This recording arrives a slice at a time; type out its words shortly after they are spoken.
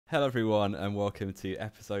Hello everyone and welcome to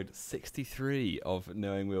episode 63 of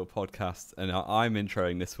Knowing Wheel podcast, and I'm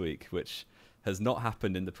introing this week, which has not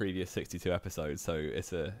happened in the previous 62 episodes, so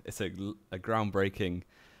it's a groundbreaking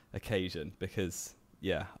occasion because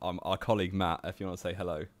our colleague Matt, if you want to say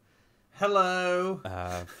hello. Hello.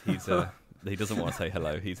 He doesn't want to say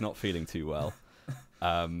hello. He's not feeling too well.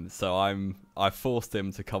 So I forced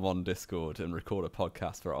him to come on Discord and record a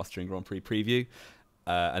podcast for Austrian Grand Prix preview,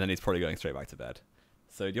 and then he's probably going straight back to bed.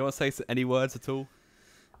 So do you want to say any words at all?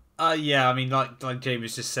 Yeah, I mean, like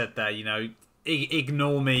James just said there,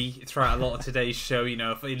 ignore me throughout a lot of today's show.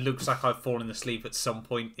 If it looks like I've fallen asleep at some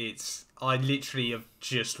point, I literally have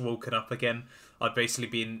just woken up again. I've basically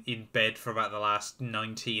been in bed for about the last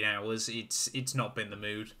 19 hours. It's not been the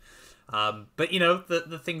mood. But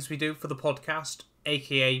the things we do for the podcast,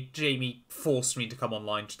 aka Jamie forced me to come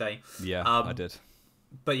online today. Yeah, I did.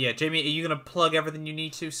 But yeah, Jamie, are you going to plug everything you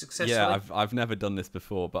need to successfully? Yeah, I've never done this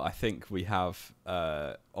before, but I think we have.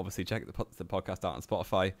 Obviously, check the podcast out on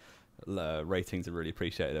Spotify. Ratings are really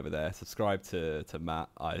appreciated over there. Subscribe to Matt.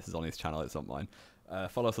 This is on his channel, it's not mine.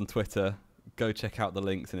 Follow us on Twitter. Go check out the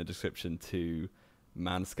links in the description to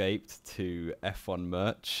Manscaped, to F1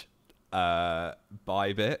 merch,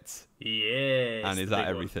 Bybit. Yes. And is that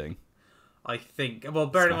everything? I think. Well,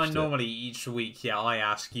 bear in mind, normally each week, I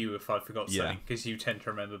ask you if I forgot something because you tend to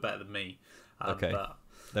remember better than me. Okay. But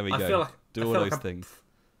there we go. Do all those things.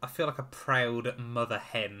 I feel like a proud mother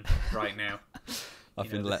hen right now. I've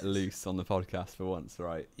been let loose on the podcast for once,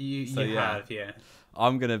 right? You have, yeah.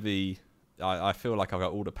 I'm going to be... I feel like I've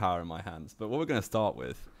got all the power in my hands. But what we're going to start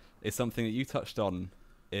with is something that you touched on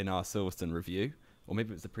in our Silverstone review. Or maybe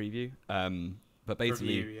it was the preview. But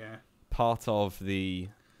basically, part of the...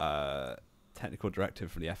 technical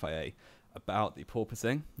directive from the FIA about the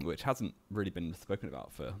porpoising, which hasn't really been spoken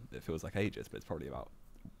about for, it feels like ages, but it's probably about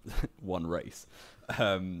one race.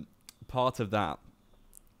 Part of that,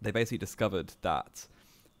 they basically discovered that,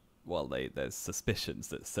 there's suspicions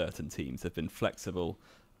that certain teams have been flexible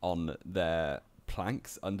on their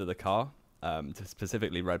planks under the car,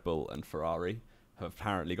 specifically Red Bull and Ferrari have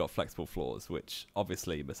apparently got flexible floors, which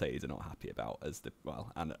obviously Mercedes are not happy about,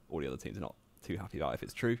 and all the other teams are not too happy about if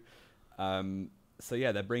it's true.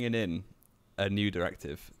 They're bringing in a new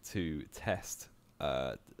directive to test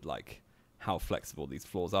how flexible these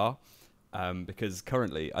floors are, because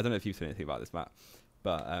currently, I don't know if you've seen anything about this, Matt,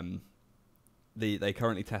 but they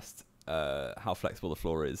currently test how flexible the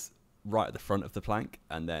floor is right at the front of the plank,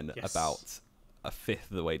 and then about a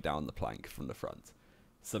fifth of the way down the plank from the front.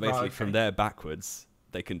 So basically, from there backwards,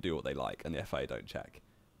 they can do what they like, and the FIA don't check,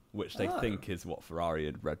 which they think is what Ferrari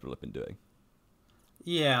and Red Bull have been doing.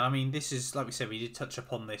 Yeah, I mean, this is, like we said, we did touch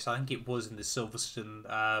upon this. I think it was in the Silverstone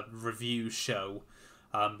review show.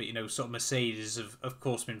 But, sort of Mercedes have, of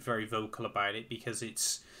course, been very vocal about it because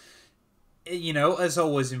it's, as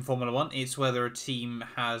always in Formula 1, it's whether a team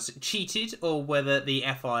has cheated or whether the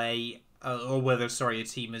FIA, a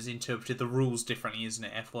team has interpreted the rules differently, isn't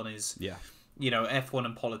it? F1 is... Yeah. F1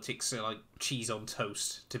 and politics are like cheese on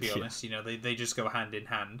toast, to be honest. They just go hand in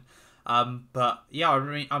hand. But yeah,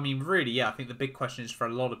 I mean, really, I think the big question is for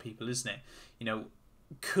a lot of people, isn't it?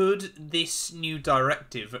 Could this new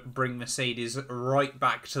directive bring Mercedes right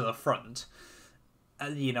back to the front?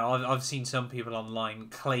 I've seen some people online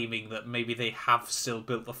claiming that maybe they have still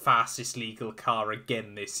built the fastest legal car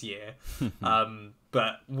again this year.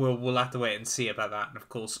 But we'll have to wait and see about that. And of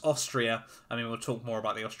course, Austria. I mean, we'll talk more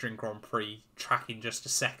about the Austrian Grand Prix track in just a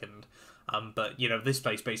second. But, this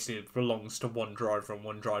place basically belongs to one driver and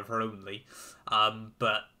one driver only.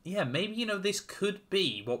 But, yeah, maybe, this could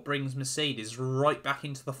be what brings Mercedes right back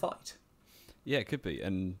into the fight. Yeah, it could be.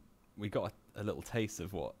 And we got a little taste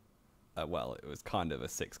of what, it was kind of a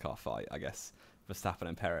six-car fight, I guess. Verstappen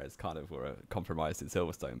and Perez kind of were compromised in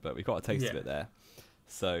Silverstone, but we got a taste of it there.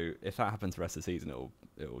 So if that happens the rest of the season,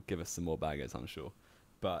 it will give us some more bangers, I'm sure.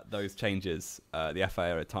 But those changes, the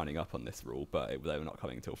FIA are tightening up on this rule, but they were not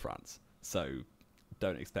coming until France. So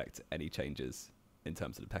don't expect any changes in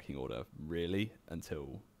terms of the pecking order, really,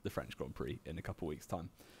 until the French Grand Prix in a couple of weeks' time.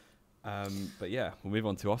 But yeah, we'll move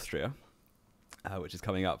on to Austria, which is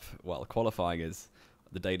coming up. Well, qualifying is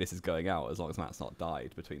the day this is going out, as long as Matt's not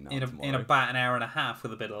died between now and tomorrow. In about an hour and a half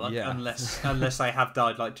with a bit of luck, unless I have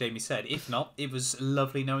died, like Jamie said. If not, it was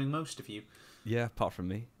lovely knowing most of you. Yeah, apart from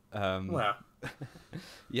me. Well.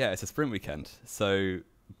 Yeah, it's a sprint weekend, so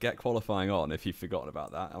get qualifying on if you've forgotten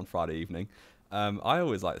about that on Friday evening. I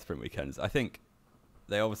always like the sprint weekends. I think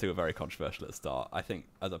they obviously were very controversial at the start. I think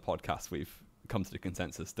as a podcast we've come to the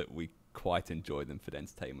consensus that we quite enjoy them for the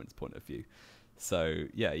entertainment's point of view. So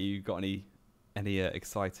yeah, you got any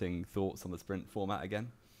exciting thoughts on the sprint format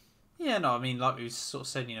again? Yeah, no, I mean, like we sort of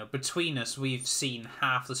said, between us, we've seen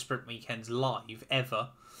half the sprint weekends live ever.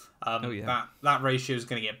 That ratio is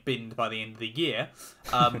going to get binned by the end of the year.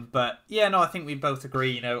 But yeah, no, I think we both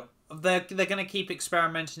agree. They're going to keep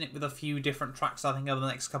experimenting it with a few different tracks, I think, over the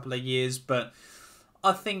next couple of years. But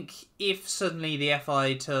I think if suddenly the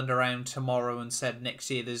FI turned around tomorrow and said next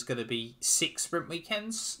year there's going to be 6 sprint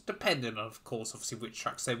weekends, depending on, of course, obviously which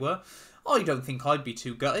tracks they were, I don't think I'd be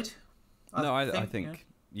too gutted. I think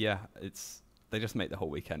they just make the whole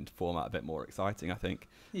weekend format a bit more exciting, I think,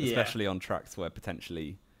 especially on tracks where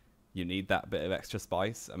potentially you need that bit of extra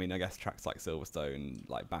spice. I mean, I guess tracks like Silverstone,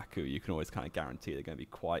 like Baku, you can always kind of guarantee they're going to be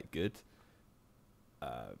quite good.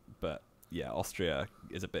 But yeah, Austria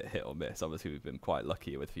is a bit hit or miss. Obviously, we've been quite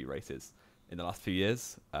lucky with a few races in the last few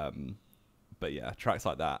years. But yeah, tracks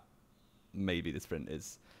like that, maybe the sprint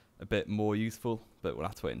is a bit more useful, but we'll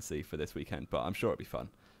have to wait and see for this weekend. But I'm sure it'll be fun.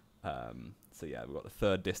 So yeah, we've got the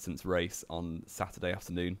third distance race on Saturday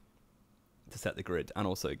afternoon to set the grid and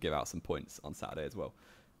also give out some points on Saturday as well.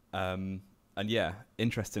 And yeah,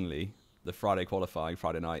 interestingly, the Friday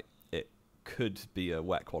night, it could be a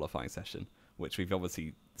wet qualifying session, which we've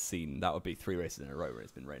obviously seen. That would be 3 races in a row where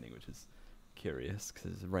it's been raining, which is curious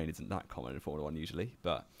because rain isn't that common in Formula 1 usually.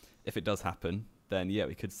 But if it does happen, then yeah,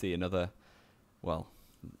 we could see another, well,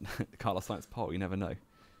 Carlos Sainz pole, you never know.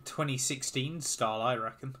 2016 style, I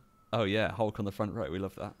reckon. Oh yeah, Hulk on the front row, we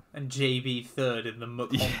love that. And JB third in the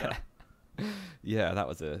Muck Honda. Yeah, that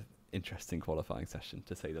was a interesting qualifying session,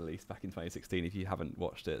 to say the least, back in 2016. If you haven't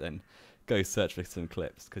watched it, then go search for some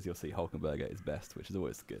clips, because you'll see Hulkenberg at his best, which is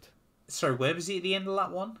always good. Sorry, where was he at the end of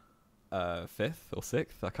that one? 5th or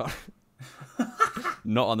 6th, I can't...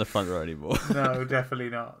 Not on the front row anymore. No, definitely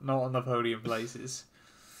not. Not on the podium places.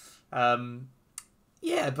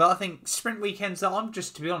 Yeah, but I think sprint weekends, I'm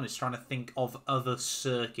just, to be honest, trying to think of other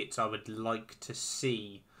circuits I would like to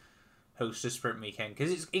see host a sprint weekend,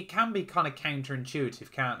 because it can be kind of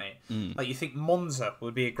counterintuitive, can't it? Like, you think Monza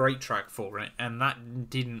would be a great track for it, and that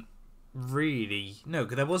didn't really... No,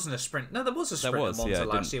 because there wasn't a sprint. No, there was a sprint at Monza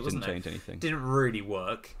last year, wasn't there? Didn't change anything. Didn't really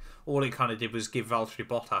work. All it kind of did was give Valtteri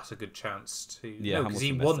Bottas a good chance to... Yeah, no, because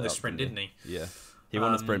he won the sprint, didn't he? Yeah. He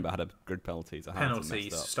won the sprint, but had a grid penalties.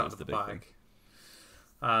 Penalties, started the bag.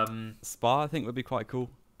 Spa, I think, would be quite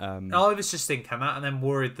cool. I was just thinking that, and then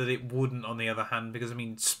worried that it wouldn't on the other hand, because, I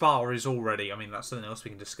mean, Spa is already... I mean, that's something else we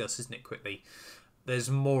can discuss, isn't it, quickly? There's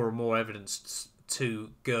more and more evidence to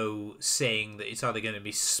go saying that it's either going to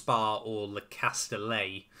be Spa or Le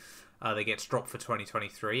Castellet that gets dropped for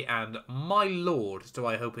 2023, and my lord, do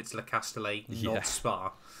I hope it's Le Castellet, not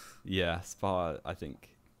Spa. Yeah, Spa, I think,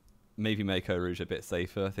 maybe make Eau Rouge a bit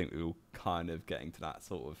safer. I think we were kind of getting to that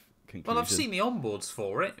sort of conclusion. Well, I've seen the onboards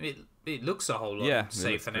for it. It looks a whole lot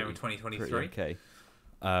safer now in 2023. Okay.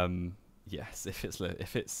 Yes, if it's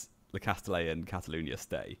Le Castellet and Catalunya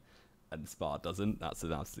stay, and Spa doesn't, that's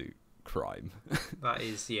an absolute crime. That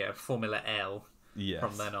is, Formula L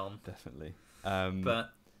from then on. Definitely. But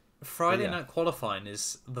Friday night qualifying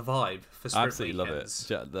is the vibe for sprint absolutely weekends.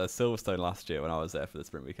 Love it. The Silverstone last year when I was there for the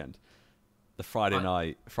sprint weekend, the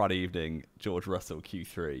Friday evening, George Russell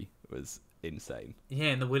Q3 was insane. Yeah,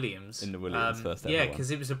 in the Williams. First ever Yeah,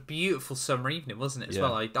 because it was a beautiful summer evening, wasn't it, as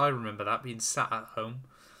well? I remember that, being sat at home,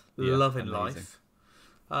 loving life.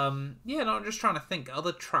 I'm just trying to think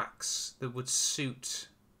other tracks that would suit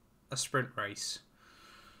a sprint race.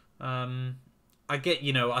 I get,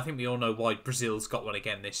 I think we all know why Brazil's got one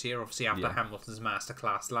again this year, obviously after Hamilton's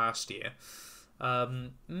masterclass last year.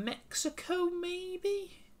 Mexico,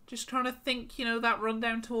 maybe? Just trying to think, that run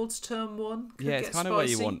down towards turn 1. It's kind of where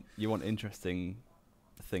you want interesting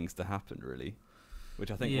things to happen, really.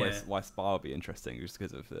 Which I think why Spa would be interesting, just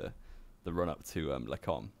because of the run up to Le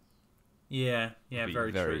Con. Yeah,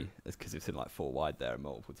 very true. It's because it's in like 4 wide there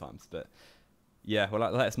multiple times. But yeah,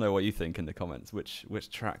 well, let us know what you think in the comments. Which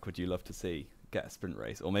track would you love to see get a sprint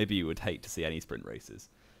race, or maybe you would hate to see any sprint races?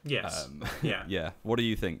 Yes. Yeah. What do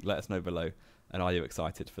you think? Let us know below. And are you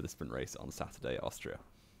excited for the sprint race on Saturday at Austria?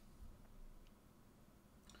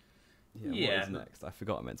 What is next? I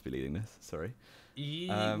forgot I meant to be leading this. Sorry.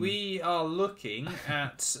 We are looking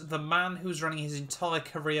at the man who's running his entire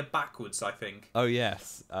career backwards, I think. Oh,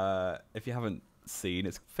 yes. If you haven't seen,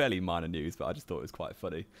 it's fairly minor news, but I just thought it was quite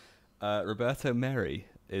funny. Roberto Mehri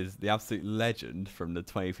is the absolute legend from the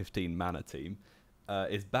 2015 Manor team,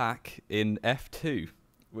 is back in F2,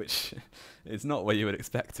 which is not where you would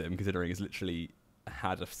expect him, considering he's literally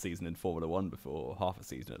had a season in Formula 1 before, or half a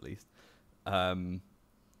season at least.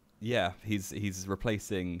 He's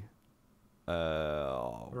replacing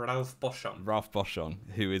Ralph Boschon,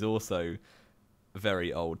 who is also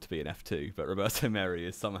very old to be in F2, but Roberto Mehri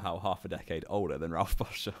is somehow half a decade older than Ralph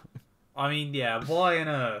Boschon. I mean, yeah, why on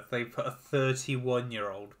earth they put a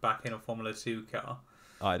 31-year-old back in a Formula 2 car?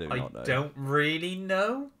 I do not know. I don't really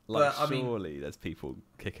know. Like, but, surely there's people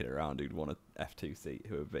kicking it around who'd want an F2 seat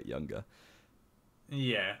who are a bit younger.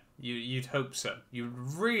 Yeah, you'd hope so. You'd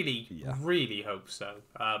really, really hope so.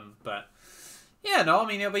 But yeah, no, I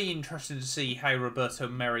mean, it'll be interesting to see how Roberto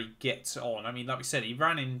Mehri gets on. I mean, like we said, he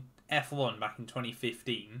ran in F1 back in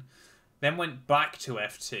 2015, then went back to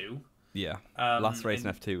F2. Yeah, last race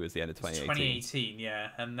in F2 was the end of 2018. 2018, yeah,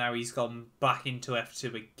 and now he's gone back into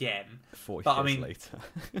F2 again. 4 years later.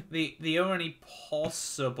 the only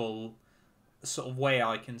possible sort of way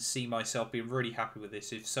I can see myself being really happy with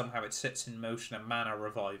this if somehow it sets in motion a Mana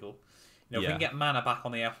revival. You know, if we can get Mana back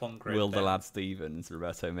on the F1 grid. Will the Lad Stevens,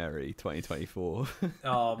 Roberto Mehri, 2024.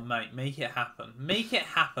 Oh, mate, make it happen. Make it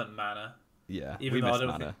happen, Mana. Yeah, even we miss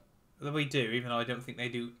Mana. We do, even though I don't think they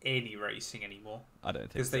do any racing anymore. I don't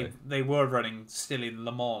think so. Because they were running still in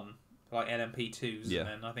Le Mans, like LMP2s, and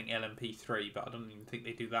then I think LMP3, but I don't even think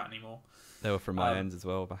they do that anymore. They were from my ends as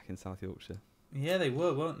well, back in South Yorkshire. Yeah, they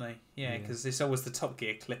were, weren't they? Yeah, because it's always the Top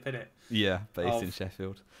Gear clip, isn't it? Yeah, based in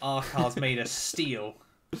Sheffield. Our car's made of steel.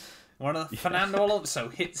 Fernando Alonso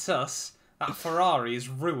hits us, that Ferrari is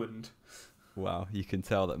ruined. Wow, you can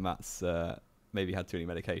tell that Matt's maybe had too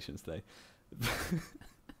many medications today.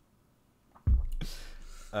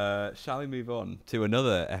 Shall we move on to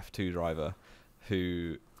another F2 driver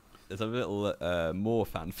who there's a little more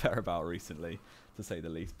fanfare about recently, to say the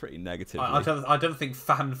least, pretty negatively. I don't think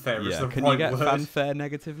fanfare is the can right you get word. fanfare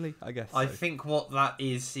negatively? I guess I think what that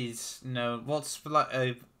is no. What's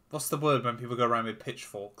the word when people go around with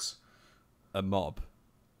pitchforks? A mob.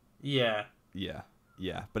 Yeah. Yeah.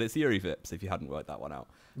 But it's Juri Vips, if you hadn't worked that one out.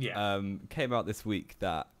 Yeah. Came out this week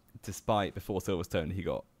that despite before Silverstone he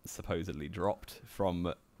got supposedly dropped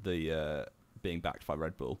from the being backed by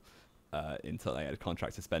Red Bull until they had a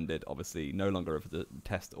contract suspended. Obviously, no longer the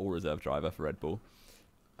test or reserve driver for Red Bull.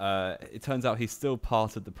 It turns out he's still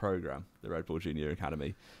part of the program, the Red Bull Junior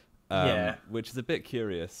Academy, which is a bit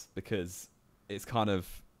curious because it's kind of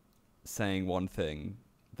saying one thing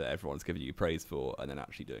that everyone's giving you praise for and then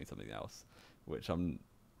actually doing something else, which I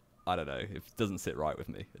don't know, it doesn't sit right with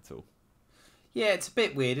me at all. Yeah, it's a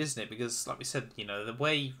bit weird, isn't it? Because, like we said, you know, the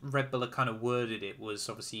way Red Bull had kind of worded it was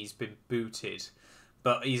obviously he's been booted,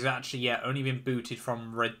 but he's actually, only been booted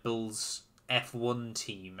from Red Bull's F1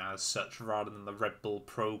 team as such, rather than the Red Bull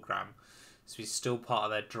program. So he's still part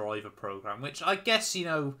of their driver program, which I guess, you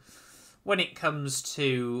know, when it comes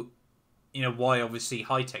to, you know, why obviously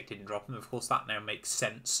High Tech didn't drop him, of course that now makes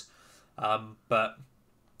sense. But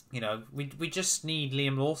you know, we just need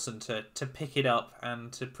Liam Lawson to pick it up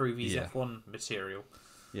and to prove his F1 material.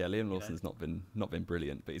 Yeah, Liam Lawson's not been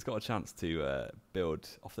brilliant, but he's got a chance to build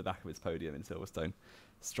off the back of his podium in Silverstone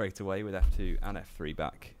straight away with F2 and F3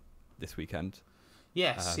 back this weekend.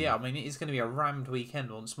 Yes, I mean, it is going to be a rammed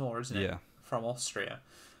weekend once more, isn't it? Yeah. From Austria.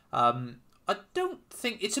 I don't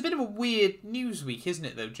think... It's a bit of a weird news week, isn't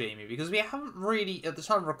it, though, Jamie? Because we haven't really, at the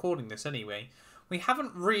time of recording this anyway, we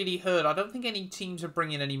haven't really heard... I don't think any teams are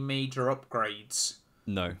bringing any major upgrades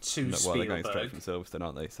to Spielberg. Well, they're going straight from Silverstone,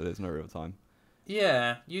 aren't they? So there's no real time.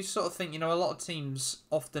 Yeah, you sort of think, you know, a lot of teams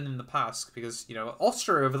often in the past, because, you know,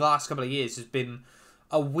 Austria over the last couple of years has been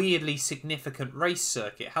a weirdly significant race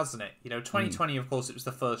circuit, hasn't it? You know, 2020, of course, it was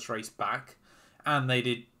the first race back, and they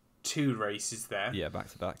did 2 races there. Yeah, back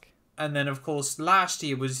to back. And then, of course, last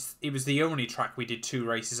year it was the only track we did 2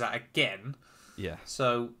 races at again. Yeah.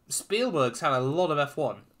 So Spielberg's had a lot of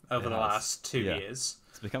F1 over the last 2 years.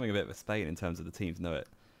 It's becoming a bit of a Spain in terms of the teams know it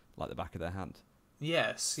like the back of their hand.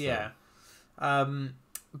 Yes, so. Yeah.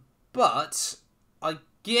 But I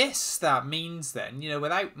guess that means then, you know,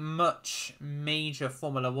 without much major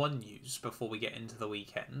Formula 1 news before we get into the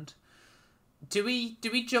weekend, do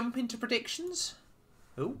we jump into predictions?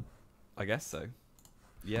 Oh, I guess so.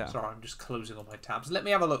 Yeah. Sorry, I'm just closing all my tabs. Let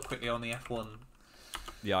me have a look quickly on the F1.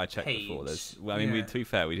 Yeah, I checked page. Before. I mean, to be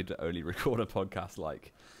fair, we did only record a podcast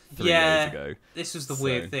like 3 days ago. This was the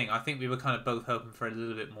weird thing. I think we were kind of both hoping for a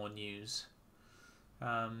little bit more news.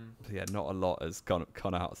 Yeah, not a lot has gone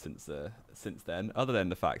out since then, other than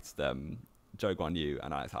the fact that Zhou Guanyu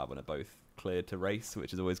and Alex Albon are both cleared to race,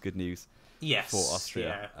 which is always good news for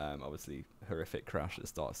Austria. Yeah. Obviously, horrific crash at the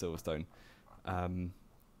start of Silverstone.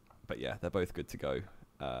 But yeah, they're both good to go.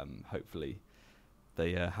 Hopefully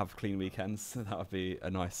they have clean weekends. That would be a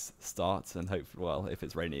nice start. And hopefully, well, if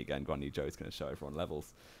it's raining again, Guanyu Zhou is going to show everyone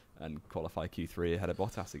levels and qualify Q3 ahead of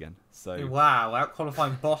Bottas again. So wow, out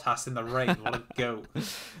qualifying Bottas in the rain, what a go!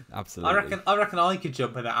 Absolutely. I reckon I could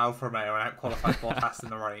jump in at Alfa Romeo and out qualify Bottas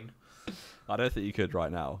in the rain. I don't think you could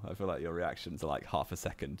right now. I feel like your reactions are like half a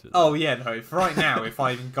second. Oh yeah, no. If right now, if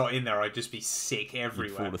I even got in there, I'd just be sick everywhere.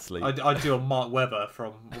 You'd fall asleep. I'd do a Mark Webber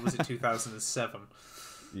from, what was it, 2007.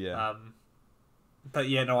 Yeah. But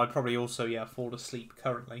yeah, no, I'd probably also fall asleep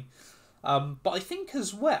currently. But I think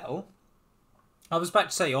as well, I was about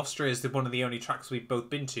to say Austria is one of the only tracks we've both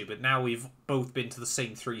been to, but now we've both been to the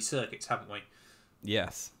same 3 circuits, haven't we?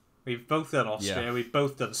 Yes. We've both done Austria, we've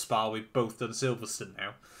both done Spa, we've both done Silverstone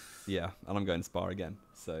now. Yeah, and I'm going Spa again,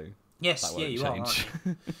 so yes, that won't you change.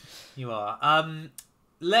 are. You are.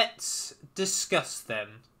 Let's discuss then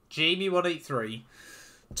Jamie183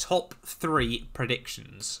 top 3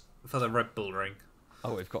 predictions for the Red Bull Ring.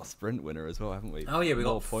 Oh, we've got sprint winner as well, haven't we? Oh yeah, we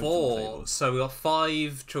got 4. So we got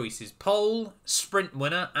 5 choices: pole, sprint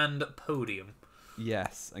winner, and podium.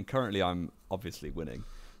 Yes, and currently I'm obviously winning.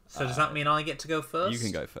 So does that mean I get to go first? You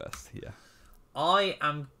can go first. Yeah. I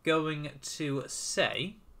am going to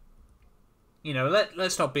say,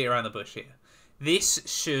 let's not beat around the bush here. This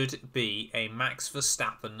should be a Max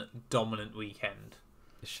Verstappen dominant weekend.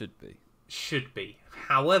 It should be. Should be.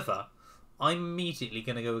 However, I'm immediately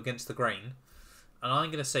going to go against the grain, and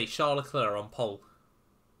I'm going to say Charles Leclerc on pole.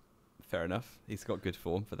 Fair enough. He's got good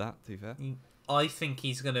form for that, to be fair. I think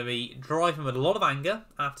he's going to be driving with a lot of anger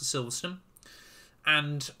after Silverstone.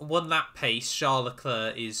 And when that pace, Charles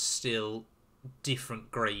Leclerc is still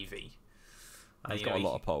different gravy. He's got a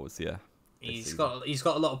lot of poles, yeah. He's got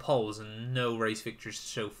a lot of poles and no race victories to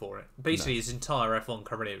show for it. Basically, his entire F1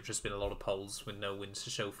 career has just been a lot of poles with no wins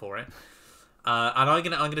to show for it. And I'm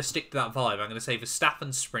gonna stick to that vibe. I'm gonna say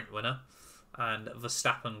Verstappen sprint winner and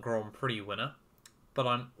Verstappen Grand Prix winner. But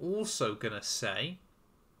I'm also gonna say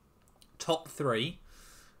top 3: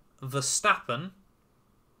 Verstappen,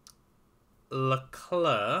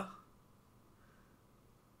 Leclerc,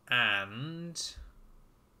 and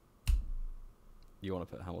you want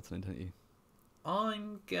to put Hamilton in, don't you?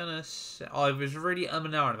 I'm gonna say, I was really and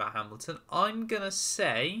ahhing about Hamilton. I'm gonna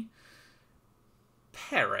say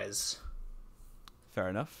Perez. Fair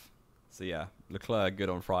enough. So yeah, Leclerc good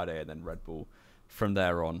on Friday, and then Red Bull from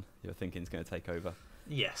there on. You're thinking is going to take over.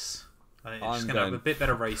 Yes, I think it's going to have a bit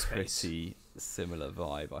better race pace. Pretty similar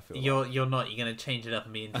vibe. I feel. You're not. You're going to change it up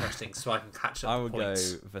and be interesting, so I can catch up. I would go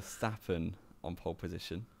points. Verstappen on pole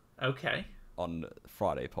position. Okay. On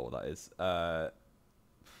Friday pole, that is.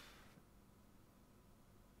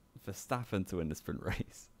 Verstappen to win the sprint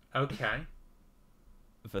race. Okay.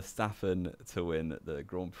 Verstappen to win the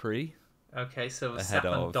Grand Prix. Okay, so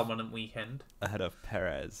Verstappen dominant weekend. Ahead of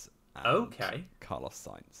Perez and Carlos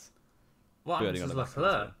Sainz. What happens with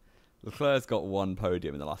Leclerc? Leclerc's got 1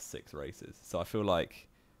 podium in the last 6 races, so I feel like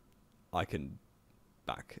I can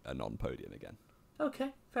back a non-podium again.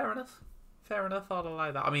 Okay, fair enough. Fair enough, I'll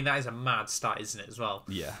allow that. I mean, that is a mad stat, isn't it, as well?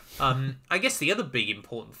 Yeah. I guess the other big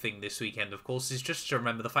important thing this weekend, of course, is just to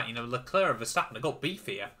remember the fact, Leclerc and Verstappen have got beef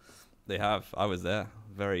here. They have. I was there.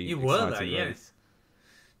 You were there, yeah. Race.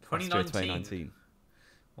 2019.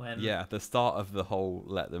 Yeah, the start of the whole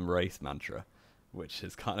let them race mantra, which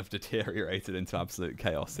has kind of deteriorated into absolute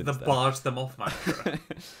chaos since then. Barge them off mantra.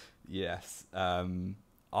 Yes.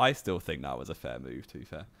 I still think that was a fair move, to be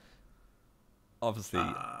fair. Obviously,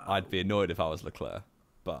 I'd be annoyed if I was Leclerc,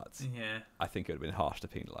 but I think it would have been harsh to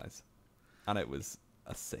penalise. And it was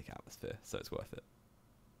a sick atmosphere, so it's worth it.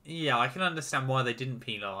 Yeah, I can understand why they didn't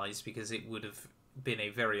penalise, because it would have been a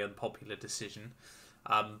very unpopular decision.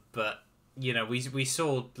 But, we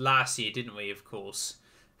saw last year, didn't we, of course,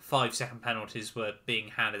 5-second penalties were being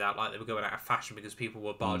handed out like they were going out of fashion because people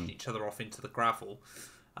were barging each other off into the gravel.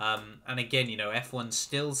 And again, F1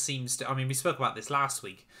 still seems to... I mean, we spoke about this last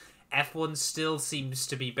week. F1 still seems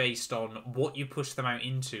to be based on what you push them out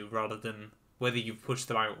into rather than whether you've pushed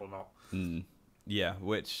them out or not. Yeah,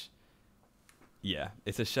 which... Yeah,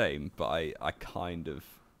 it's a shame, but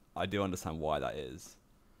I do understand why that is.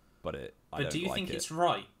 But do you think it's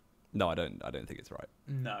right? No, I don't think it's right.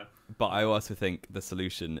 No. But I also think the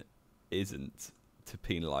solution isn't to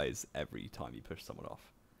penalise every time you push someone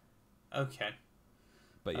off. Okay.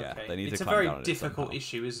 But yeah, they need to It's a climb very down on difficult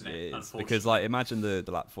issue, isn't it? It is, because imagine the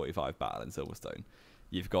lap 45 battle in Silverstone.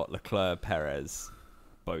 You've got Leclerc, Perez,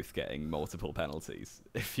 both getting multiple penalties.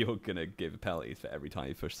 If you're gonna give penalties for every time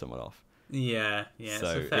you push someone off. Yeah.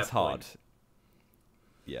 So it's hard.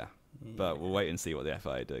 Yeah. But we'll wait and see what the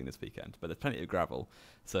FIA are doing this weekend. But there's plenty of gravel,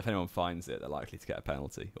 so if anyone finds it, they're likely to get a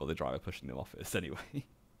penalty, or the driver pushing them off it anyway.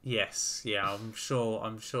 Yes, yeah, I'm sure.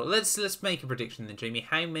 Let's make a prediction then, Jamie.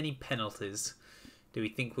 How many penalties do we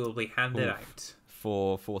think will be handed out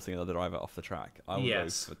for forcing another driver off the track? I will go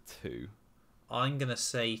for 2. I'm gonna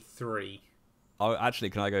say 3. Oh,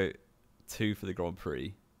 actually, can I go 2 for the Grand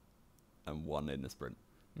Prix and 1 in the sprint?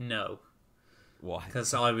 No. Why?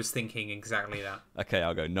 Because I was thinking exactly that. Okay,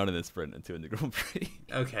 I'll go none in the sprint and 2 in the Grand Prix.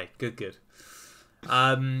 Okay, good.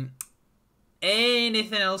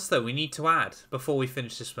 Anything else, though, we need to add before we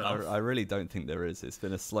finish this one off? I really don't think there is. It's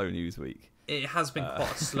been a slow news week. It has been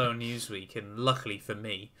quite a slow news week, and luckily for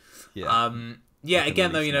me. Yeah.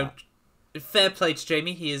 Again, though, fair play to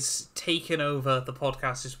Jamie. He has taken over the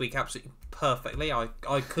podcast this week absolutely perfectly. I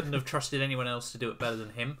couldn't have trusted anyone else to do it better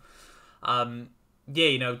than him.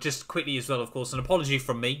 Just quickly as well, of course, an apology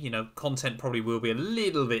from me. Content probably will be a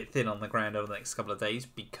little bit thin on the ground over the next couple of days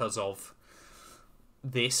because of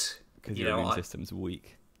this. Because your immune system's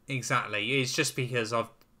weak. Exactly. It's just because I've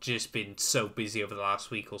just been so busy over the last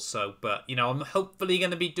week or so. But, I'm hopefully going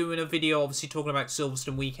to be doing a video, obviously talking about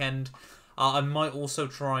Silverstone weekend. I might also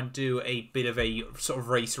try and do a bit of a sort of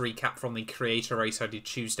race recap from the creator race I did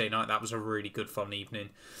Tuesday night. That was a really good fun evening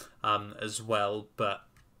as well. But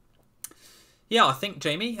yeah, I think,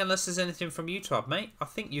 Jamie, unless there's anything from you to add, mate, I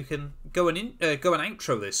think you can go and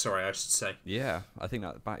outro this, sorry, I should say. Yeah, I think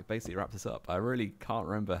that basically wraps us up. I really can't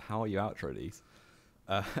remember how you outro these.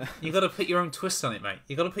 You got to put your own twist on it, mate.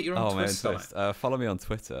 You got to put your own twist on it. Follow me on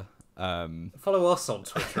Twitter. Follow us on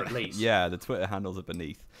Twitter, at least. Yeah, the Twitter handles are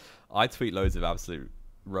beneath. I tweet loads of absolute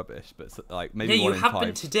rubbish, but like maybe yeah, one you in have 5.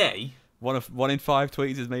 Been today. One in 5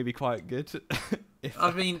 tweets is maybe quite good.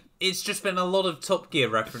 I mean, it's just been a lot of Top Gear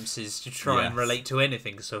references to try and relate to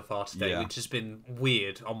anything so far today, which has been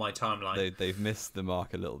weird on my timeline. They've missed the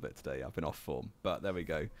mark a little bit today. I've been off form, but there we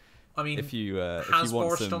go. I mean, if you has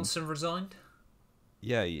Boris Johnson resigned?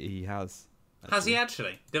 Yeah, he has. Actually. Has he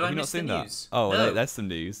actually? Did I miss the news? That? Oh, no. There's some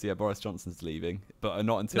news. Yeah, Boris Johnson's leaving, but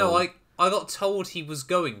not until... No, I got told he was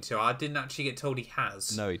going to. I didn't actually get told he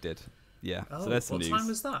has. No, he did. Yeah. Oh, so there's some news. What time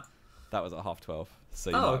was that? That was at 12:30. So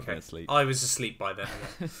you might have been asleep. I was asleep by then.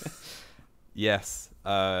 Yes.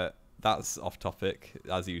 That's off topic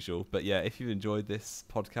as usual. But yeah, if you've enjoyed this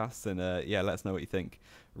podcast, then let us know what you think.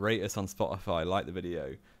 Rate us on Spotify, like the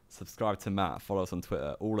video, subscribe to Matt, follow us on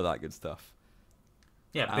Twitter, all of that good stuff.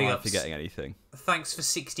 Yeah, big ups. Am I forgetting anything? Thanks for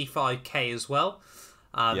 65k as well.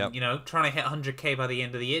 Trying to hit 100k by the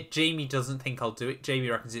end of the year. Jamie doesn't think I'll do it. Jamie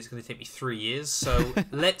reckons it's going to take me 3 years. So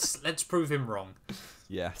let's prove him wrong.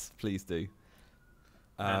 Yes, please do.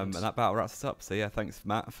 And that about wraps us up. So yeah, thanks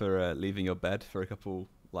Matt for leaving your bed for a couple,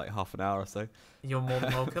 half an hour or so. You're more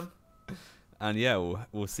than welcome. And yeah,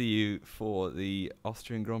 we'll see you for the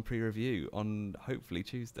Austrian Grand Prix review on hopefully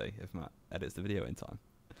Tuesday if Matt edits the video in time.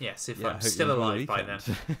 Yes, if I'm still alive by then.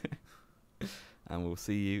 And we'll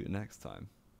see you next time.